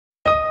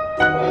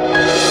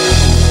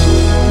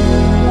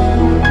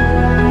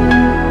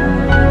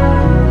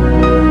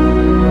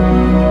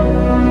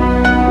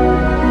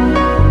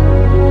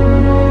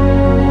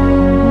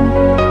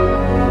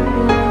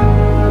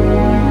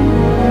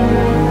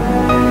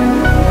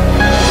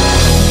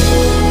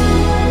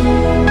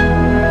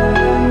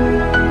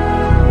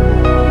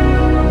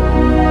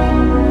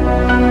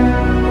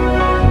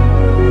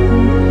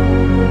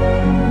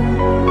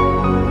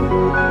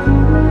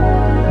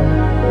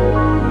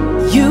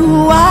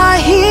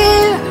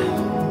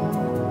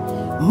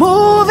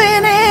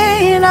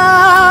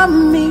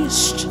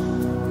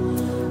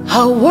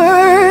I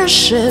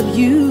worship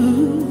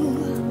you,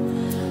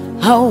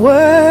 I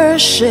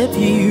worship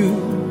you.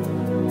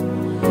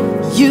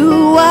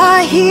 You are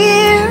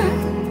here,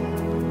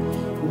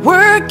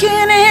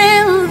 working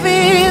in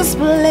this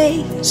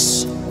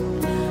place.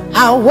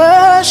 I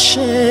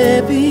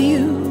worship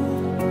you,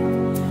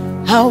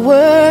 I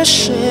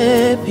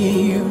worship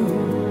you.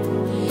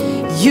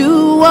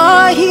 You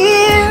are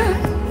here,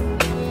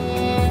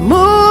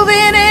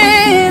 moving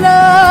in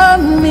our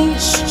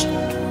midst.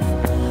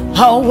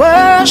 I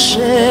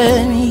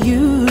worship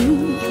you,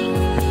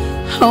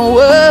 I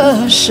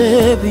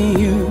worship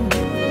you.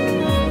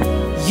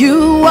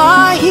 You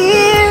are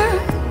here,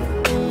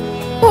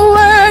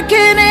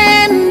 working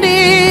in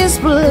this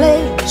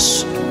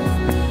place.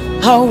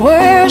 I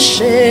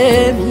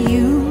worship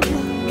you,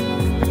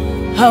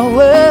 I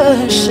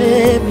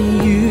worship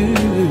you.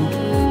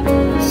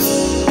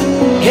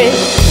 Hey,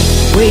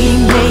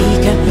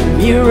 waymaker,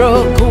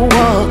 miracle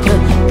worker,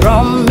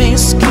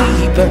 promise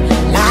keeper,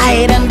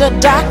 light in the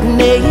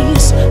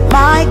darkness.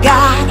 My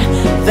God,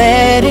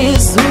 that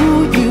is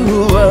who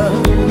you are.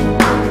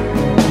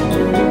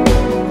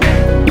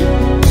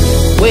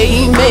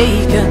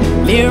 Waymaker,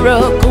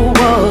 miracle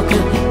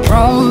worker,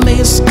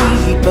 promise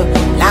keeper,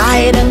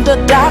 light in the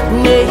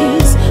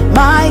darkness.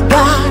 My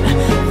God,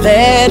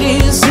 that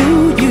is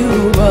who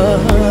you are.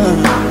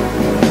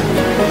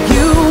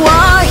 You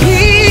are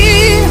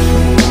here,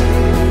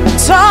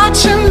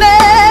 touching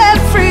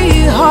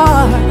every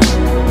heart.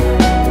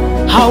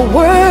 I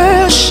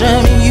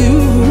worship you,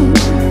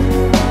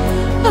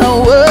 I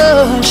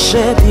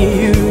worship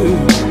you.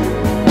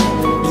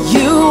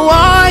 You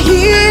are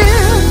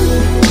here,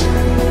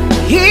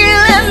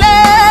 healing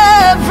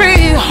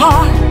every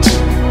heart.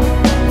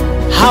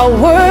 I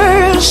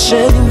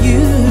worship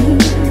you,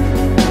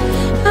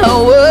 I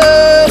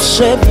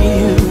worship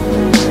you.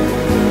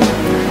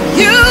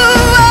 You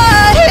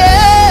are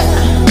here,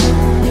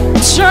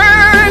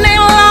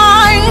 turning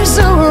lives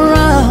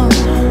around.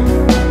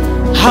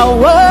 I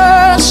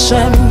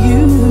worship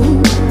you,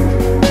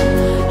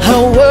 I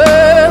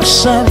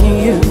worship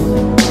you.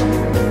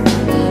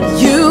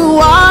 You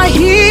are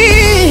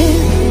here,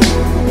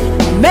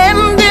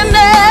 mending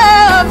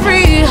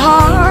every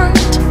heart.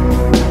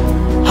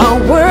 I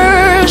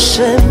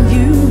worship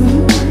you,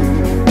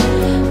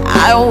 I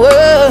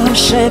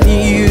worship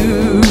you.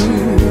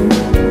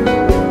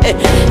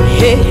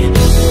 Hey,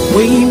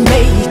 we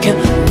make a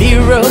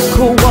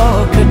miracle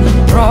worker,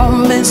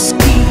 promise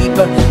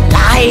keeper,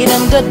 light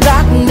in the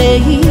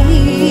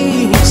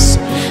darkness.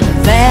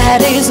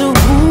 That is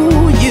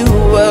who you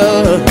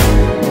are.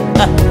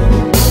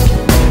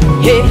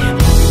 Hey,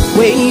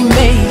 we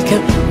make a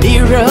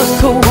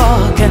miracle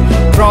worker,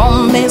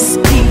 promise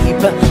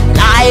keeper,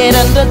 light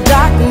in the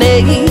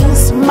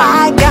darkness.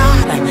 My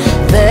God,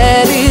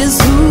 that is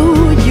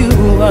who you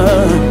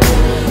are.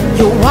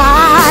 You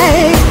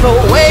wipe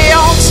away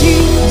all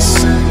tears,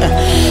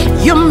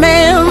 you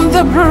mend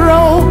the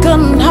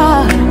broken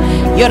heart.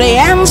 You're the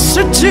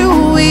answer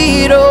to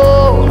it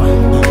all,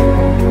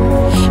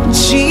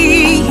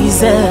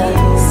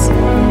 Jesus.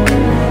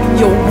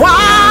 You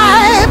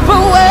wipe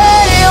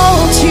away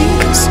all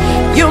tears,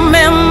 you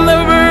mend the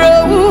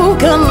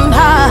broken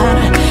heart.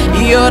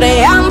 You're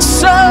the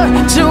answer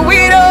to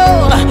it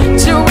all,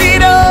 to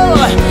it all,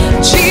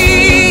 Jesus.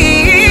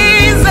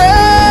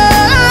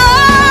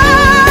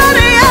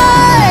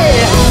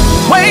 Yeah.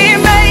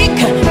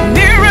 Waymaker,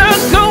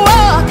 miracle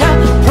worker,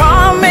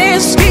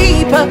 promise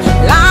keeper,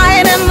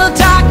 light in the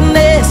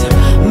darkness.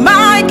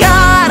 My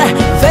God,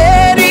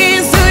 that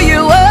is who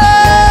you are.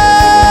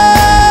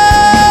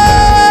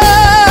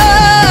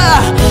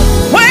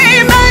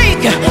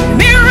 Waymaker,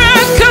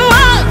 miracle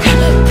worker,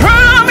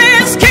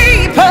 promise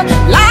keeper,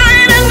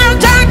 light in the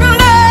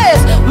darkness.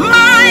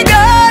 My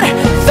God,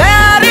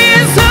 that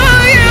is who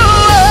you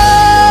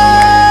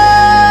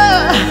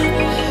are.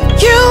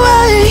 You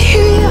are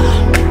here,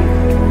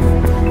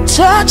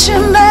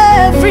 touching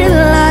every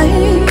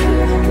life.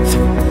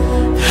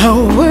 I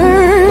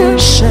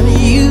worship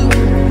you,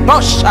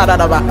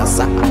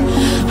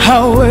 I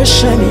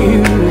worship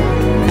you.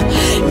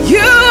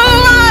 You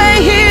are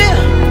here,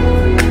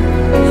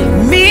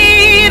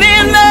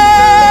 meeting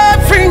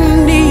every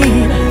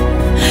need.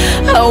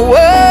 I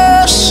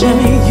worship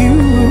you,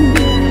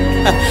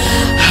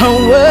 I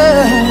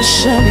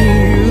worship you.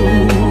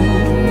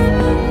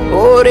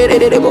 Oh,